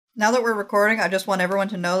Now that we're recording, I just want everyone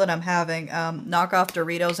to know that I'm having knockoff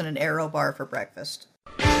Doritos and an Aero bar for breakfast.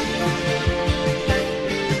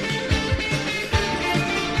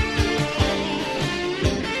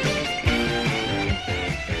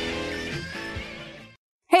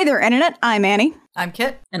 Hey there, Internet. I'm Annie. I'm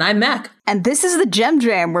Kit. And I'm Mac. And this is the Gem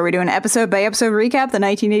Jam, where we do an episode-by-episode recap of the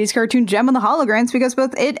 1980s cartoon Gem and the Holograms, because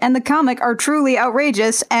both it and the comic are truly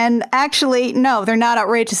outrageous, and actually, no, they're not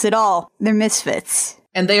outrageous at all. They're misfits.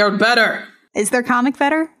 And they are better. Is their comic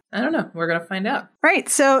better? I don't know. We're going to find out. Right,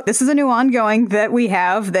 so this is a new ongoing that we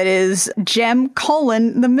have that is Gem: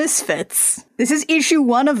 The Misfits. This is issue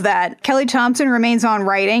 1 of that. Kelly Thompson remains on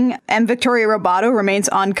writing, and Victoria Roboto remains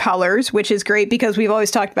on colors, which is great because we've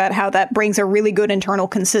always talked about how that brings a really good internal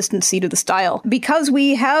consistency to the style. Because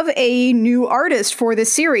we have a new artist for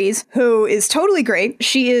this series who is totally great.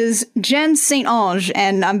 She is Jen St. Ange,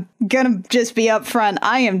 and I'm gonna just be upfront,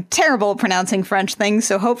 I am terrible at pronouncing French things,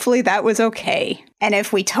 so hopefully that was okay. And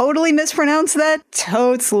if we totally mispronounce that,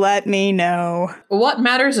 totes let me know. What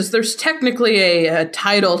matters is there's technically a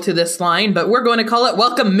title to this line, but we're going to call it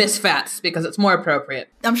Welcome Misfits because it's more appropriate.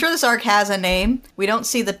 I'm sure this arc has a name. We don't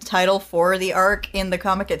see the title for the arc in the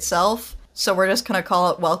comic itself, so we're just going to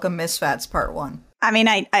call it Welcome Misfits Part 1. I mean,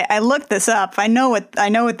 I looked this up. I know what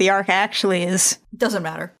the arc actually is. Doesn't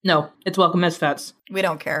matter. No, it's Welcome Misfits. We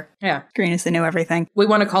don't care. Yeah. Green is the new everything. We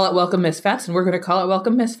want to call it Welcome Misfits, and we're going to call it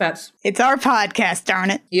Welcome Misfits. It's our podcast,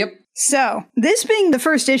 darn it. Yep. So, this being the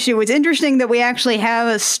first issue, it's interesting that we actually have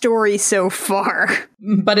a story so far.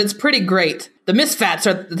 But it's pretty great. The Misfits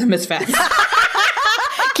are the Misfits.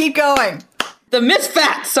 Keep going. The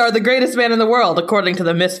Misfits are the greatest band in the world, according to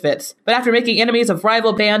the Misfits. But after making enemies of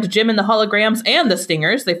rival band Jim and the Holograms and the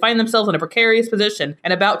Stingers, they find themselves in a precarious position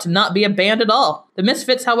and about to not be a band at all. The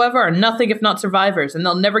Misfits, however, are nothing if not survivors, and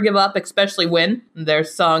they'll never give up, especially when their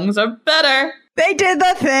songs are better. They did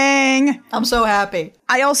the thing! I'm so happy.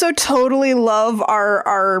 I also totally love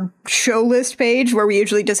our show list page where we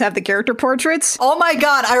usually just have the character portraits. Oh my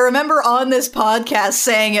god, I remember on this podcast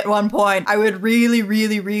saying at one point, I would really,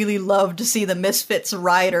 really, really love to see the Misfits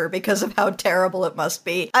rider because of how terrible it must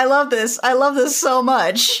be. I love this. I love this so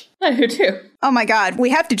much. I do too. Oh my god,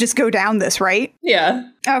 we have to just go down this, right? Yeah.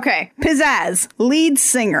 Okay. Pizzazz, lead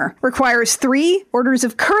singer, requires 3 orders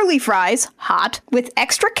of curly fries, hot, with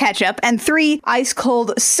extra ketchup, and 3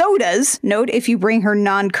 ice-cold sodas. Note, if you bring her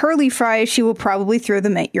non-curly fries, she will probably throw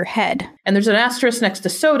them at your head. And there's an asterisk next to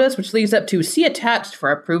sodas, which leads up to see attached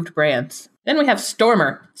for approved brands. Then we have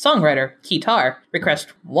Stormer, songwriter, Kitar,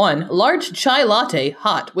 request 1, large chai latte,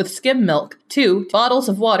 hot, with skim milk, 2, bottles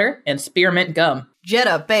of water, and spearmint gum.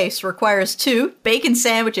 Jetta, base, requires 2 bacon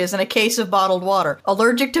sandwiches and a case of bottled water.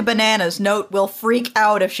 Allergic to bananas, note, will freak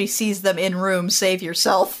out if she sees them in room, save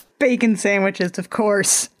yourself. Bacon sandwiches, of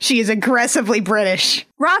course. She is aggressively British.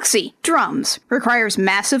 Roxy, drums, requires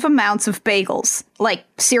massive amounts of bagels. Like,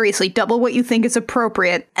 seriously, double what you think is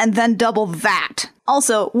appropriate, and then double that.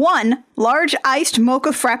 Also, 1 large iced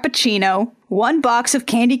mocha frappuccino, 1 box of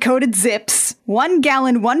candy-coated Zips, 1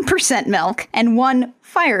 gallon 1% milk, and 1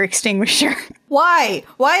 fire extinguisher. Why?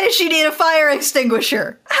 Why does she need a fire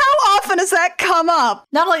extinguisher? How often does that come up?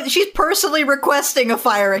 Not like she's personally requesting a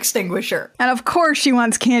fire extinguisher. And of course she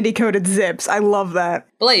wants candy-coated Zips. I love that.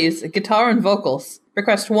 Blaze, guitar and vocals.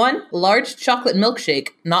 Request 1 large chocolate milkshake,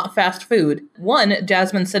 not fast food, 1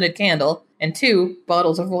 jasmine-scented candle, and 2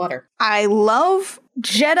 bottles of water. I love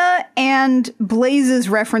Jetta and Blaze's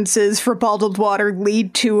references for bottled water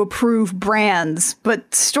lead to approved brands,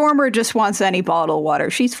 but Stormer just wants any bottled water.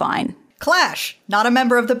 She's fine. Clash, not a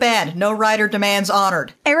member of the band. No rider demands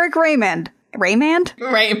honored. Eric Raymond. Raymond?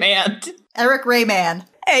 Raymond. Eric Rayman.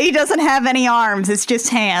 He doesn't have any arms, it's just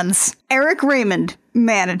hands. Eric Raymond,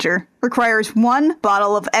 manager, requires 1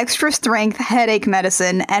 bottle of extra strength headache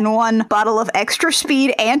medicine and 1 bottle of extra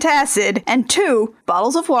speed antacid and 2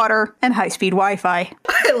 bottles of water and high-speed Wi-Fi.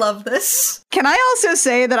 I love this. Can I also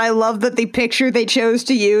say that I love that the picture they chose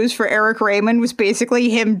to use for Eric Raymond was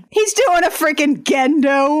basically him. He's doing a freaking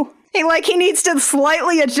Gendo. He needs to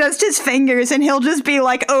slightly adjust his fingers and he'll just be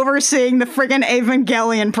like overseeing the friggin'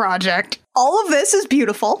 Evangelion project. All of this is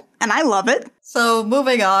beautiful, and I love it. So,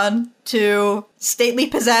 moving on to Stately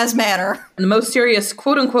Pizzazz Manor. The most serious,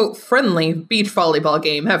 quote-unquote, friendly beach volleyball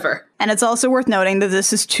game ever. And it's also worth noting that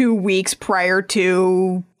this is 2 weeks prior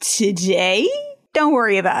to today? Don't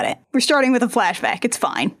worry about it. We're starting with a flashback. It's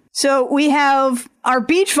fine. So we have our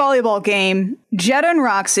beach volleyball game, Jetta and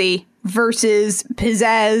Roxy versus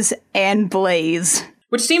Pizzazz and Blaze.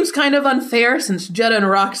 Which seems kind of unfair since Jetta and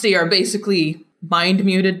Roxy are basically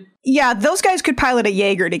mind-muted Yeah, those guys could pilot a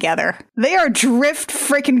Jaeger together. They are drift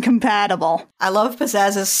frickin' compatible. I love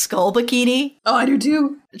Pizzazz's skull bikini. Oh, I do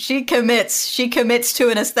too. She commits to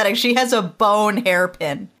an aesthetic. She has a bone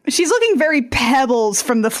hairpin. She's looking very Pebbles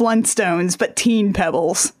from the Flintstones, but teen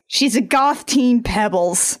Pebbles. She's a goth teen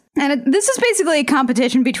Pebbles. And this is basically a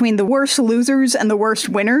competition between the worst losers and the worst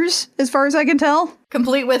winners, as far as I can tell.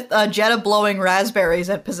 Complete with a jet of blowing raspberries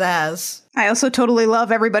at Pizzazz. I also totally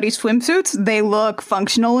love everybody's swimsuits. They look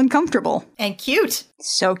functional and comfortable. And cute.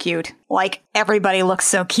 So cute. Like, everybody looks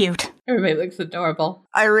so cute. Everybody looks adorable.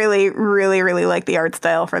 I really, really, really like the art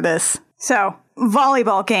style for this. So,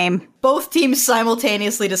 volleyball game. Both teams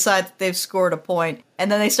simultaneously decide that they've scored a point,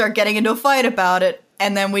 and then they start getting into a fight about it,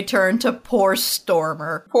 and then we turn to poor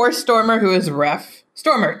Stormer. Poor Stormer, who is ref.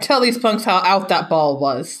 Stormer, tell these punks how out that ball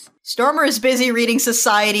was. Stormer is busy reading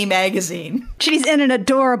Society magazine. She's in an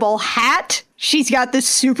adorable hat. She's got this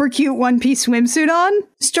super cute one-piece swimsuit on.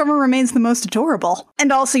 Stormer remains the most adorable.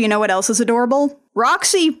 And also, you know what else is adorable?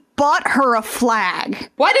 Roxy bought her a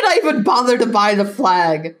flag. Why did I even bother to buy the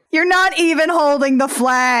flag? You're not even holding the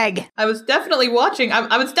flag. I was definitely watching. I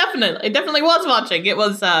definitely was watching. It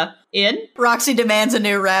was, in. Roxy demands a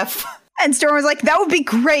new ref. And Stormer's like, that would be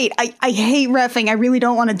great. I hate reffing. I really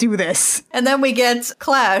don't want to do this. And then we get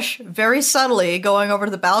Clash, very subtly, going over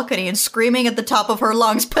to the balcony and screaming at the top of her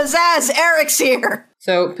lungs, Pizzazz, Eric's here!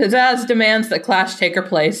 So Pizzazz demands that Clash take her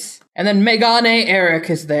place. And then Megane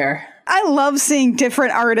Eric is there. I love seeing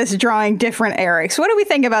different artists drawing different Erics. What do we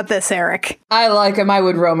think about this, Eric? I like him. I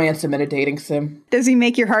would romance him in a dating sim. Does he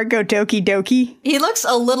make your heart go doki doki? He looks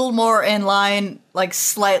a little more in line, like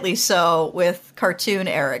slightly so, with cartoon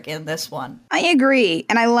Eric in this one. I agree,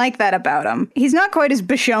 and I like that about him. He's not quite as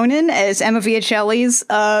Bishonen as Emma Viacelli's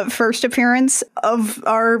first appearance of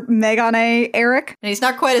our Megane Eric. And he's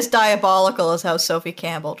not quite as diabolical as how Sophie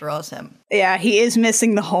Campbell draws him. Yeah, he is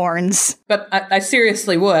missing the horns. But I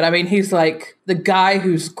seriously would. I mean, he's like the guy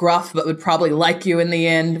who's gruff but would probably like you in the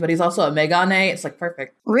end, but he's also a Megane. It's like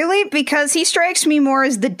perfect. Really? Because he strikes me more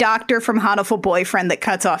as the doctor from Haniful Boyfriend that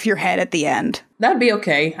cuts off your head at the end. That'd be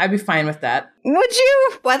okay. I'd be fine with that. Would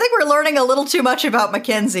you? Well, I think we're learning a little too much about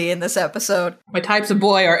Mackenzie in this episode. My types of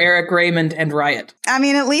boy are Eric, Raymond, and Riot. I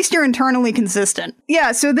mean, at least you're internally consistent.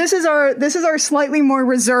 Yeah, so this is our slightly more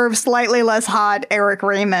reserved, slightly less hot Eric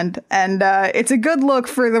Raymond, and it's a good look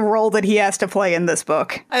for the role that he has to play in this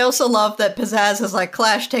book. I also love that Pizzazz is like,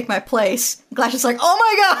 Clash, take my place. Clash is like, oh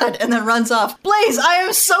my god, and then runs off. Blaze, I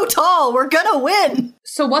am so tall, we're gonna win!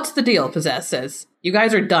 So what's the deal, Pizzazz says. You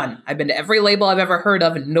guys are done. I've been to every label I've ever heard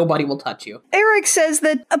of and nobody will touch you. Eric says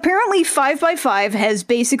that apparently 5x5 has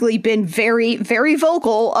basically been very, very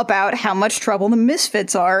vocal about how much trouble the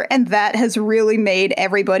Misfits are, and that has really made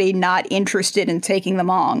everybody not interested in taking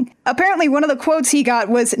them on. Apparently one of the quotes he got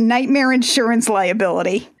was nightmare insurance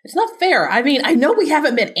liability. It's not fair. I mean, I know we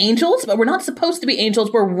haven't been angels, but we're not supposed to be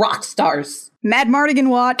angels. We're rock stars. Mad Mardigan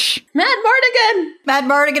watch. Mad Mardigan! Mad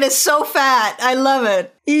Mardigan is so fat. I love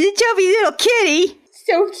it. He's a chubby little kitty.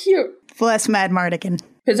 So cute. Bless Mad Mardigan.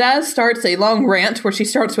 Pizzazz starts a long rant where she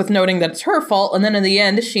starts with noting that it's her fault, and then in the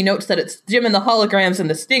end, she notes that it's Jim and the Holograms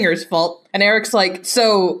and the Stinger's fault. And Eric's like,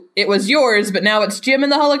 so it was yours, but now it's Jim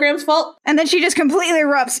and the Holograms' fault? And then she just completely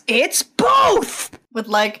erupts. It's both! With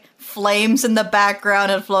like flames in the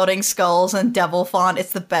background and floating skulls and devil font.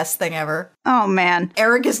 It's the best thing ever. Oh man.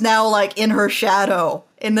 Eric is now like in her shadow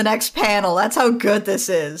in the next panel. That's how good this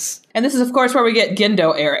is. And this is, of course, where we get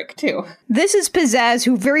Gendo Eric, too. This is Pizzazz,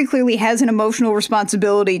 who very clearly has an emotional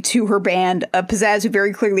responsibility to her band. Pizzazz, who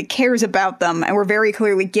very clearly cares about them, and we're very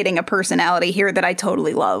clearly getting a personality here that I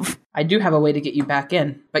totally love. I do have a way to get you back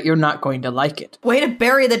in, but you're not going to like it. Way to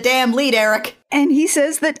bury the damn lead, Eric. And he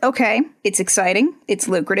says that, okay, it's exciting, it's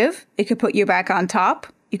lucrative, it could put you back on top.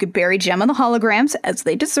 You could bury Gem and the Holograms, as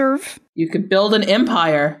they deserve. You could build an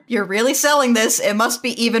empire. You're really selling this. It must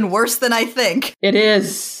be even worse than I think. It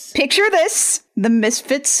is. Picture this. The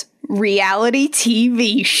Misfits reality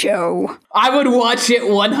TV show. I would watch it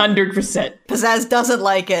 100%. Pizzazz doesn't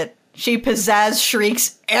like it. She Pizzazz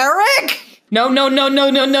shrieks, Eric? No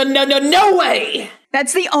way!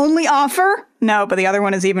 That's the only offer? No, but the other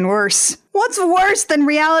one is even worse. What's worse than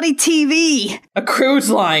reality TV? A cruise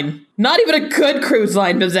line. Not even a good cruise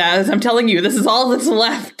line, Pizzazz. I'm telling you, this is all that's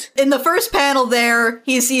left. In the first panel there,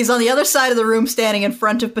 he's on the other side of the room standing in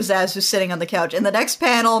front of Pizzazz, who's sitting on the couch. In the next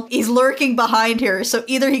panel, he's lurking behind her, so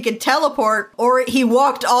either he could teleport, or he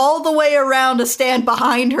walked all the way around to stand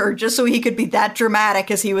behind her just so he could be that dramatic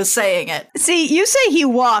as he was saying it. See, you say he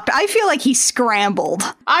walked. I feel like he scrambled.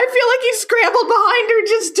 I feel like he scrambled behind her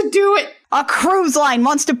just to do it. A cruise line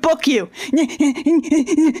wants to book you.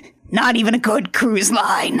 Not even a good cruise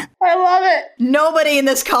line. I love it. Nobody in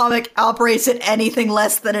this comic operates at anything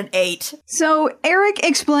less than an 8. So Eric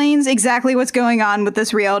explains exactly what's going on with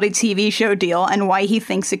this reality TV show deal and why he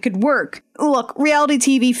thinks it could work. Look, reality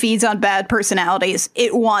TV feeds on bad personalities.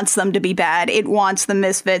 It wants them to be bad. It wants the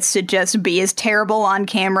Misfits to just be as terrible on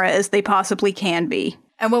camera as they possibly can be.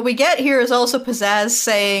 And what we get here is also Pizzazz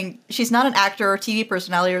saying she's not an actor or TV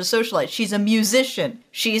personality or a socialite. She's a musician.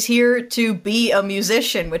 She's here to be a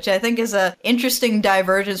musician, which I think is a interesting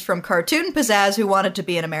divergence from cartoon Pizzazz, who wanted to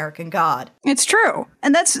be an American god. It's true.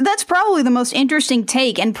 And that's probably the most interesting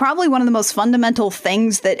take and probably one of the most fundamental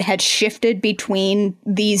things that had shifted between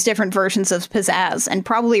these different versions of Pizzazz and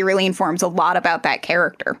probably really informs a lot about that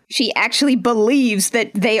character. She actually believes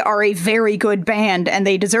that they are a very good band and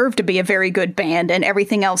they deserve to be a very good band, and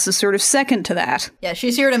everything else is sort of second to that. Yeah,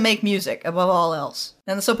 she's here to make music above all else.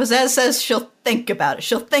 And so Pizzazz says she'll think about it.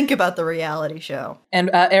 She'll think about the reality show. And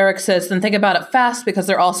Eric says, then think about it fast, because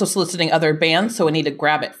they're also soliciting other bands, so we need to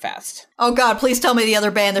grab it fast. Oh god, please tell me the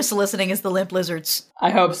other band they're soliciting is the Limp Lizards. I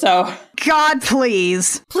hope so. God,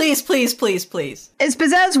 please. Please, please, please, please. As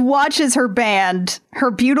Pizzazz watches her band,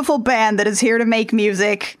 her beautiful band that is here to make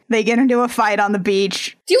music, they get into a fight on the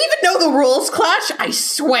beach. Do you even know the rules, Clash? I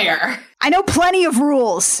swear. I know plenty of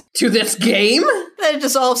rules. To this game? Then it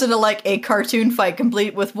dissolves into like a cartoon fight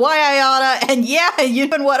complete with why I oughta and yeah, you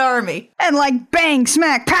and what army. And like bang,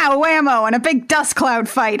 smack, pow, whammo, and a big dust cloud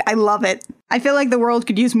fight. I love it. I feel like the world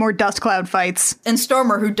could use more dust cloud fights. And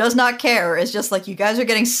Stormer, who does not care, is just like, you guys are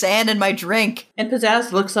getting sand in my drink. And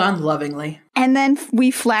Pizzazz looks on lovingly. And then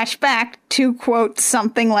we flash back to, quote,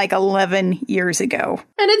 something like 11 years ago.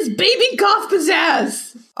 And it's Baby Goth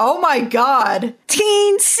Pizzazz! Oh my god.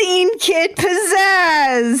 Teen Scene Kid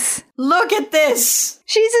Pizzazz! Look at this!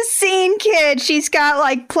 She's a scene kid. She's got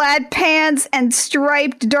like plaid pants and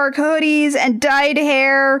striped dark hoodies and dyed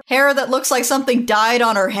hair. Hair that looks like something dyed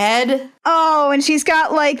on her head. Oh, and she's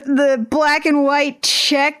got like the black and white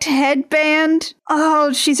checked headband.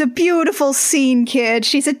 Oh, she's a beautiful scene kid.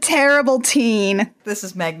 She's a terrible teen. This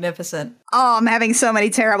is magnificent. Oh, I'm having so many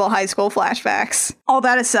terrible high school flashbacks. All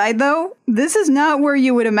that aside, though, this is not where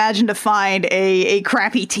you would imagine to find a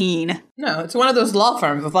crappy teen. No, it's one of those law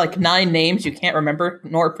firms with like 9 names you can't remember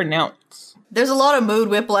nor pronounce. There's a lot of mood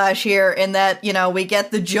whiplash here in that, you know, we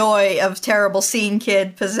get the joy of terrible scene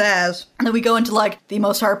kid Pizzazz, and then we go into like the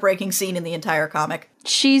most heartbreaking scene in the entire comic.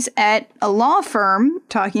 She's at a law firm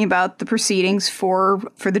talking about the proceedings for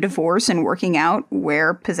the divorce and working out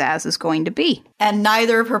where Pizzazz is going to be. And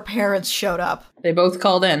neither of her parents showed up. They both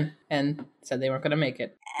called in and said they weren't going to make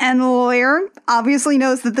it. And the lawyer obviously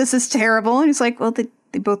knows that this is terrible, and he's like, well, they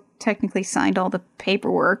both technically signed all the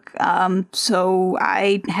paperwork, so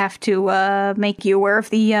I have to make you aware of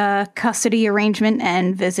the custody arrangement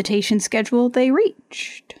and visitation schedule they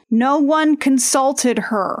reached. No one consulted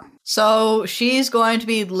her. So she's going to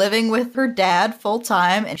be living with her dad full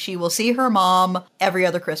time, and she will see her mom every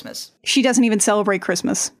other Christmas. She doesn't even celebrate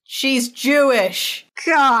Christmas. She's Jewish.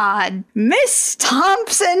 God, Miss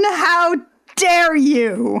Thompson, how dare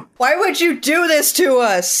you? Why would you do this to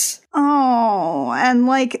us? Oh, and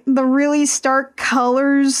like the really stark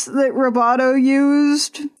colors that Roboto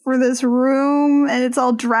used for this room, and it's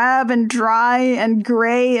all drab and dry and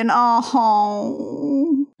gray and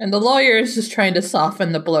oh. And the lawyer is just trying to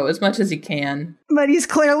soften the blow as much as he can. But he's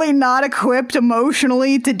clearly not equipped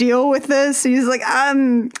emotionally to deal with this. He's like,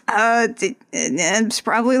 it's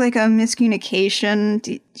probably like a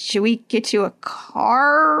miscommunication. Should we get you a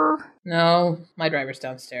car? No, my driver's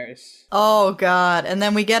downstairs. Oh god. And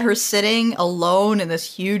then we get her sitting alone in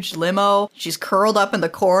this huge limo. She's curled up in the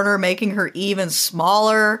corner, making her even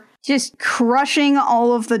smaller. Just crushing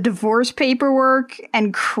all of the divorce paperwork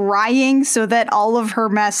and crying so that all of her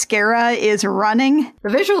mascara is running. The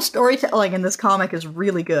visual storytelling in this comic is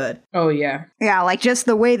really good. Oh, yeah. Yeah, like just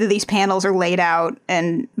the way that these panels are laid out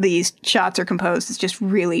and these shots are composed is just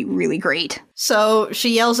really, really great. So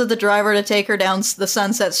she yells at the driver to take her down the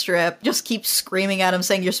Sunset Strip, just keeps screaming at him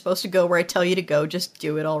saying, you're supposed to go where I tell you to go, just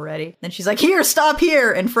do it already. Then she's like, here, stop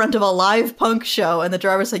here, in front of a live punk show. And the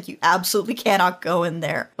driver's like, you absolutely cannot go in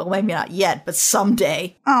there. Well, maybe not yet, but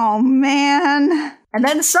someday. Oh, man. And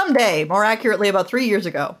then someday, more accurately about 3 years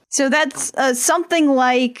ago. So that's something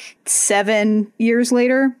like 7 years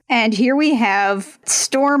later. And here we have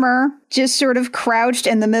Stormer just sort of crouched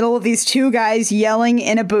in the middle of these two guys yelling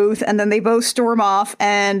in a booth. And then they both storm off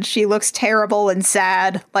and she looks terrible and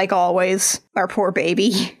sad, like always. Our poor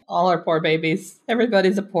baby. All our poor babies.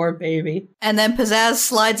 Everybody's a poor baby. And then Pizzazz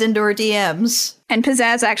slides into her DMs. And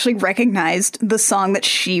Pizzazz actually recognized the song that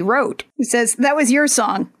she wrote. He says, that was your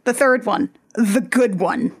song, the third one. the good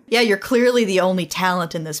one. Yeah, you're clearly the only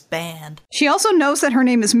talent in this band. She also knows that her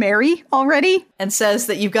name is Mary already. And says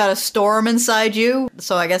that you've got a storm inside you,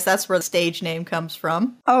 so I guess that's where the stage name comes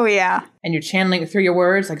from. Oh, yeah. And you're channeling it through your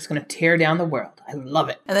words like it's going to tear down the world. I love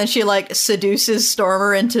it. And then she, seduces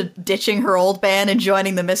Stormer into ditching her old band and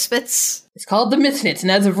joining the Misfits. It's called the Misfits,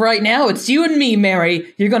 and as of right now, it's you and me,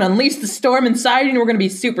 Mary. You're gonna unleash the storm inside you, and we're gonna be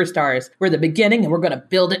superstars. We're the beginning, and we're gonna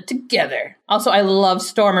build it together. Also, I love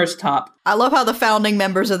Stormer's top. I love how the founding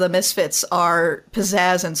members of the Misfits are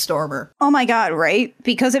Pizzazz and Stormer. Oh my god, right?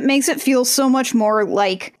 Because it makes it feel so much more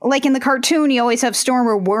like in the cartoon, you always have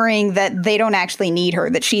Stormer worrying that they don't actually need her,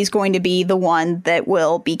 that she's going to be the one that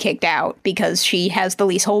will be kicked out because she has the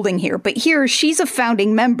least holding here. But here, she's a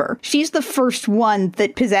founding member. She's the first one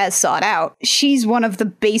that Pizzazz sought out. She's one of the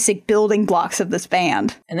basic building blocks of this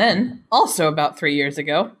band. And then, also about 3 years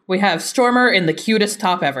ago, we have Stormer in the cutest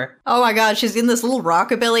top ever. Oh my god, she's in this little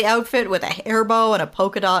rockabilly outfit with a hair bow and a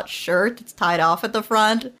polka dot shirt that's tied off at the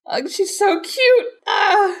front. She's so cute.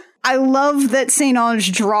 I love that St.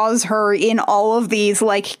 Ange draws her in all of these,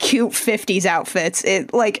 cute 50s outfits.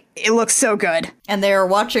 It looks so good. And they're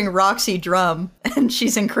watching Roxy drum, and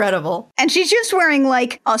she's incredible. And she's just wearing,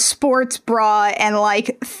 a sports bra and,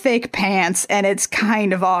 thick pants, and it's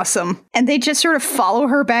kind of awesome. And they just sort of follow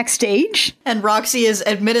her backstage. And Roxy is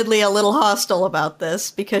admittedly a little hostile about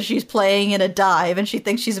this, because she's playing in a dive, and she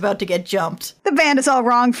thinks she's about to get jumped. The band is all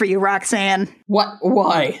wrong for you, Roxanne. What?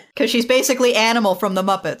 Why? Because she's basically Animal from the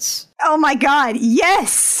Muppets. Oh my god,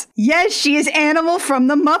 yes! Yes, she is Animal from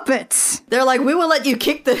the Muppets. They're like, we will let you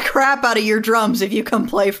kick the crap out of your drums if you come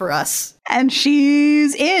play for us. And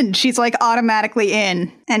she's in. She's automatically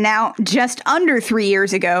in. And now, just under 3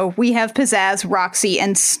 years ago, we have Pizzazz, Roxy,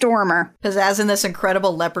 and Stormer. Pizzazz in this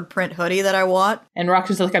incredible leopard print hoodie that I want. And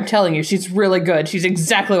Roxy's like, I'm telling you, she's really good. She's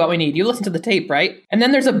exactly what we need. You listen to the tape, right? And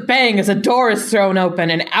then there's a bang as a door is thrown open,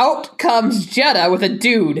 and out comes Jetta with a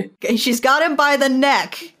dude. She's got him by the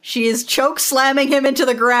neck. She is choke slamming him into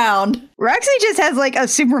the ground. Roxy just has a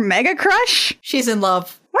super mega crush. She's in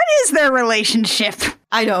love. What is their relationship?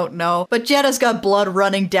 I don't know. But Jetta's got blood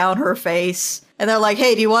running down her face. And they're like,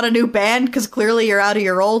 hey, do you want a new band? Because clearly you're out of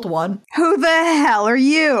your old one. Who the hell are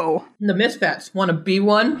you? The Misfits want to be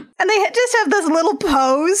one? And they just have this little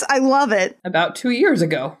pose. I love it. About 2 years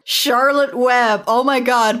ago. Charlotte Webb. Oh my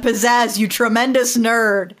god, Pizzazz, you tremendous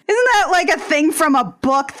nerd. Isn't that a thing from a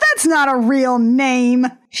book? That's not a real name.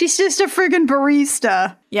 She's just a friggin'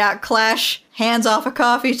 barista. Yeah, Clash hands off a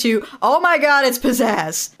coffee to, oh my god, it's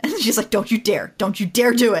Pizzazz. And she's like, don't you dare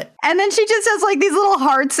do it. And then she just has these little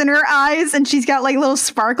hearts in her eyes, and she's got little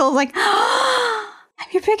sparkles I'm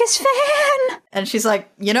your biggest fan. And she's like,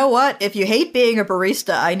 you know what? If you hate being a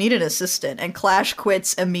barista, I need an assistant. And Clash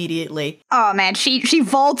quits immediately. Oh man, she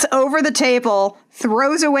vaults over the table,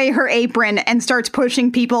 throws away her apron, and starts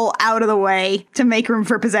pushing people out of the way to make room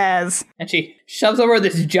for Pizzazz. And she shoves over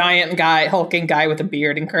this giant guy, hulking guy with a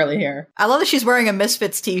beard and curly hair. I love that she's wearing a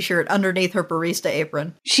Misfits t-shirt underneath her barista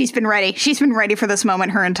apron. She's been ready. She's been ready for this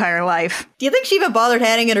moment her entire life. Do you think she even bothered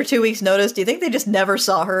handing in her 2 weeks notice? Do you think they just never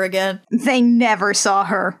saw her again? They never saw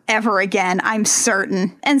her ever again, I'm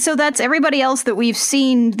certain. And so that's everybody else that we've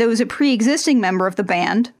seen that was a pre-existing member of the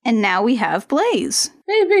band. And now we have Blaze.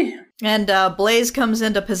 Maybe. And Blaze comes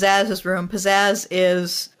into Pizzazz's room. Pizzazz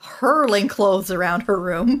is hurling clothes around her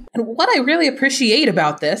room. And what I really appreciate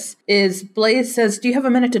about this is Blaze says, do you have a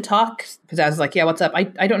minute to talk? Pizzazz is like, yeah, what's up? I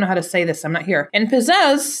don't know how to say this. I'm not here. And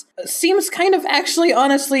Pizzazz seems kind of actually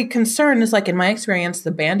honestly concerned. Is like, in my experience,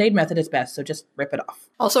 the Band-Aid method is best, so just rip it off.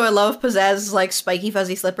 Also, I love Pizzazz's spiky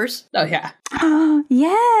fuzzy slippers. Oh, yeah.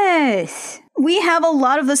 Yes. We have a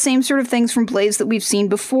lot of the same sort of things from Blaze that we've seen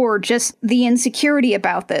before, just the insecurity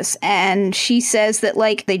about this. And she says that,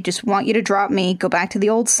 they just want you to drop me, go back to the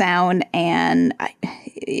old sound, and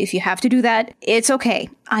if you have to do that, it's okay.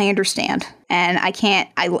 I understand. And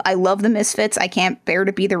I love the Misfits. I can't bear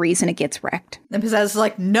to be the reason it gets wrecked. And Pizzazz is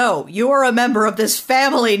like, no, you are a member of this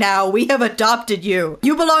family now. We have adopted you.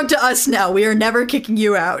 You belong to us now. We are never kicking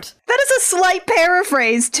you out. That is a slight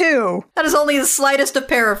paraphrase, too. That is only the slightest of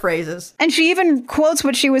paraphrases. And she even quotes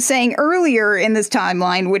what she was saying earlier in this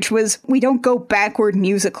timeline, which was, we don't go backward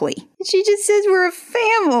musically. She just says we're a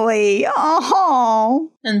family.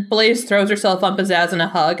 Oh. And Blaze throws herself on Pizzazz in a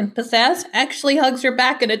hug, and Pizzazz actually hugs her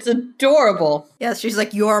back, and it's adorable. Yes, she's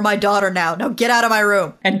like, you are my daughter now. Now get out of my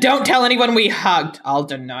room. And don't tell anyone we hugged. I'll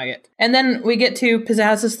deny it. And then we get to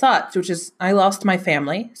Pizzazz's thoughts, which is, I lost my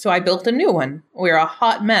family, so I built a new one. We're a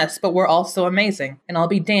hot mess, but we're also amazing. And I'll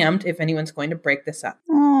be damned if anyone's going to break this up.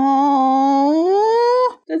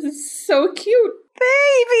 Aww. This is so cute.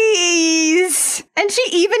 Babies! And she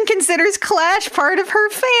even considers Clash part of her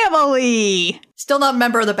family. Still not a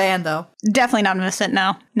member of the band, though. Definitely not a Misfit,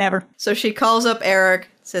 no. Never. So she calls up Eric,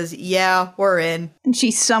 says, yeah, we're in. And she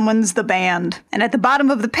summons the band. And at the bottom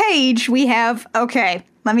of the page, we have, okay,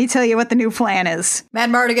 let me tell you what the new plan is.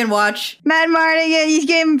 Mad Mardigan watch. Mad Mardigan, he's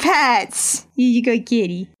giving pats. He's a good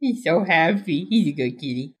kitty. He's so happy. He's a good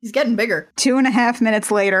kitty. He's getting bigger. 2.5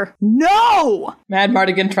 minutes later. No! Mad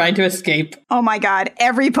Mardigan trying to escape. Oh my god,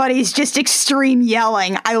 everybody's just extreme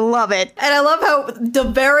yelling. I love it. And I love how the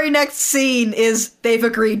very next scene is they've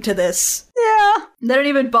agreed to this. Yeah. They don't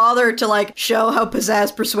even bother to, like, show how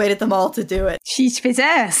Pizzazz persuaded them all to do it. She's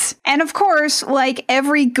Pizzazz. And of course, like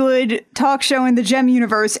every good talk show in the Gem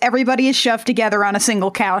universe, everybody is shoved together on a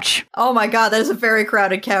single couch. Oh my god, that is a very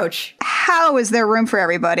crowded couch. How is there room for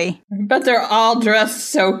everybody? But they're all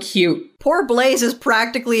dressed so cute. Poor Blaze is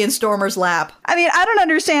practically in Stormer's lap. I mean, I don't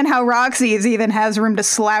understand how Roxy's even has room to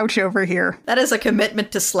slouch over here. That is a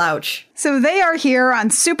commitment to slouch. So they are here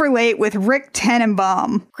on Super Late with Rick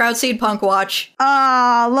Tenenbaum. Crowdseed Punk watch.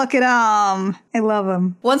 Ah, look at him. I love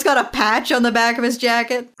him. One's got a patch on the back of his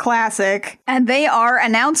jacket. Classic. And they are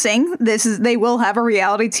announcing they will have a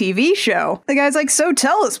reality TV show. The guy's like, so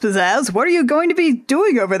tell us, Pizzazz, what are you going to be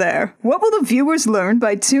doing over there? What will the viewers learn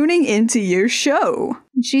by tuning into your show?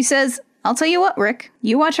 And she says, I'll tell you what, Rick,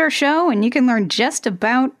 you watch our show and you can learn just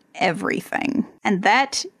about everything. And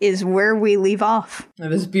that is where we leave off.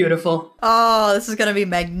 That is beautiful. Oh, this is going to be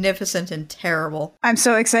magnificent and terrible. I'm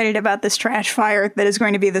so excited about this trash fire that is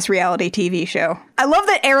going to be this reality TV show. I love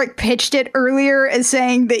that Eric pitched it earlier as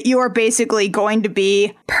saying that you are basically going to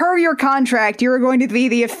be, per your contract, you are going to be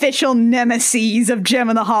the official nemesis of Gem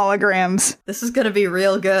and the Holograms. This is going to be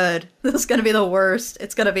real good. This is going to be the worst.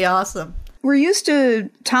 It's going to be awesome. We're used to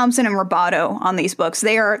Thompson and Roboto on these books.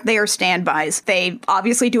 They are standbys. They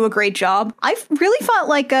obviously do a great job. I really felt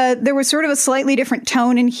like there was sort of a slightly different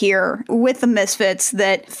tone in here with the Misfits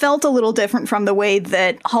that felt a little different from the way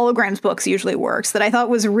that Holograms books usually works, that I thought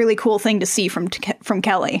was a really cool thing to see from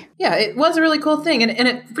Kelly. Yeah, it was a really cool thing, and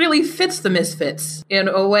it really fits the Misfits in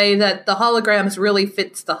a way that the Holograms really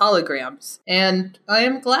fits the Holograms. And I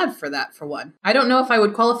am glad for that, for one. I don't know if I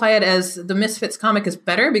would qualify it as the Misfits comic is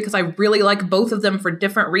better, because I really like both of them for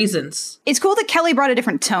different reasons. It's cool that Kelly brought a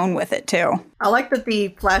different tone with it, too. I like that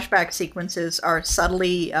the flashback sequences are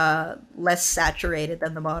subtly less saturated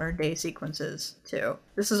than the modern day sequences, too.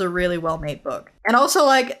 This is a really well-made book. And also,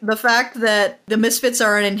 like, the fact that the Misfits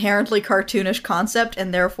are an inherently cartoonish concept,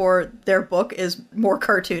 and therefore their book is more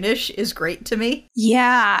cartoonish, is great to me.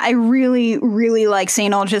 Yeah, I really, really like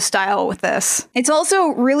St. Olga's style with this. It's also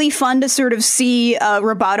really fun to sort of see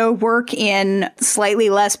Roboto work in slightly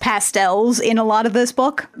less pastels in a lot of this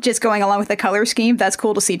book, just going along with the color scheme. That's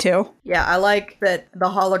cool to see, too. Yeah, I like that the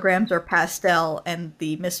holograms are pastel and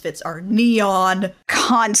the Misfits are neon.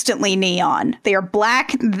 Constantly neon. They are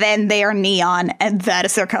black, then they are neon, and that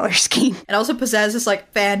is their color scheme. And also possesses,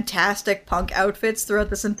 like, fantastic punk outfits throughout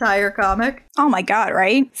this entire comic. Oh my god,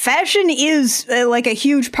 right? Fashion is, like, a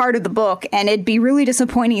huge part of the book, and it'd be really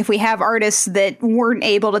disappointing if we have artists that weren't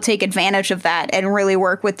able to take advantage of that and really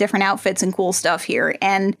work with different outfits and cool stuff here.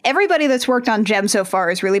 And everybody that's worked on Gem so far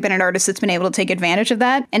has really been an artist that's been able to take advantage of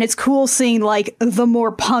that, and it's cool seeing, like, the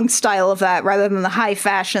more punk style of that rather than the high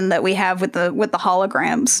fashion that we have with the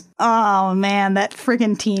holograms. Oh man, that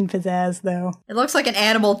friggin' teen pizzazz, though. It looks like an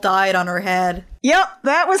animal died on her head. Yep,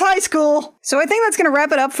 that was high school. So I think that's going to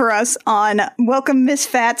wrap it up for us on Welcome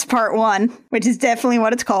Misfats Part 1, which is definitely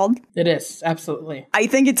what it's called. It is, absolutely. I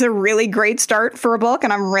think it's a really great start for a book,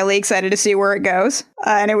 and I'm really excited to see where it goes.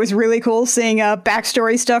 And it was really cool seeing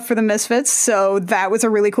backstory stuff for the Misfits, so that was a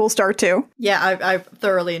really cool start too. Yeah, I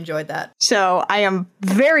thoroughly enjoyed that. So I am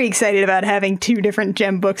very excited about having 2 different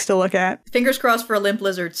Gem books to look at. Fingers crossed for a Limp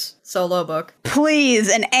Lizards solo book. Please,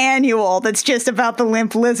 an annual that's just about the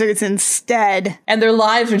Limp Lizards instead. And their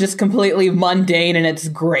lives are just completely mundane, and it's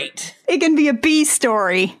great. It can be a B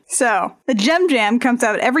story. So, the Gem Jam comes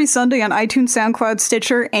out every Sunday on iTunes, SoundCloud,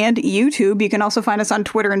 Stitcher, and YouTube. You can also find us on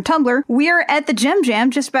Twitter and Tumblr. We are at the Gem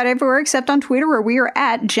Jam just about everywhere except on Twitter, where we are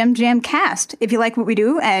at Gem Jam Cast. If you like what we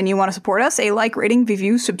do and you want to support us, a like, rating,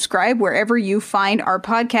 review, subscribe wherever you find our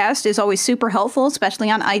podcast is always super helpful, especially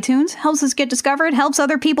on iTunes. Helps us get discovered, helps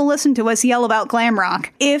other people listen to us yell about glam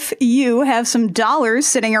rock. If you have some dollars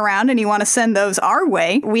sitting around and you want to send those our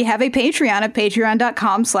way, we have a Patreon at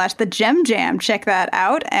patreon.com/thegem-jam. Check that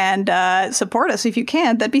out and support us if you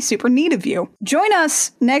can. That'd be super neat of you. Join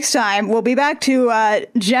us next time. We'll be back to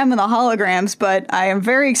Gem and the Holograms, but I am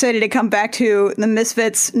very excited to come back to the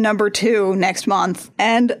Misfits #2 next month.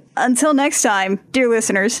 And until next time, dear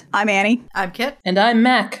listeners, I'm Annie. I'm Kit. And I'm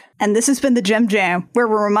Mac. And this has been the Gem Jam, where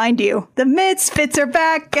we'll remind you, the Misfits are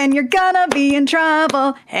back and you're gonna be in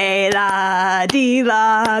trouble. Hey la dee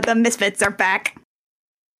la, the Misfits are back.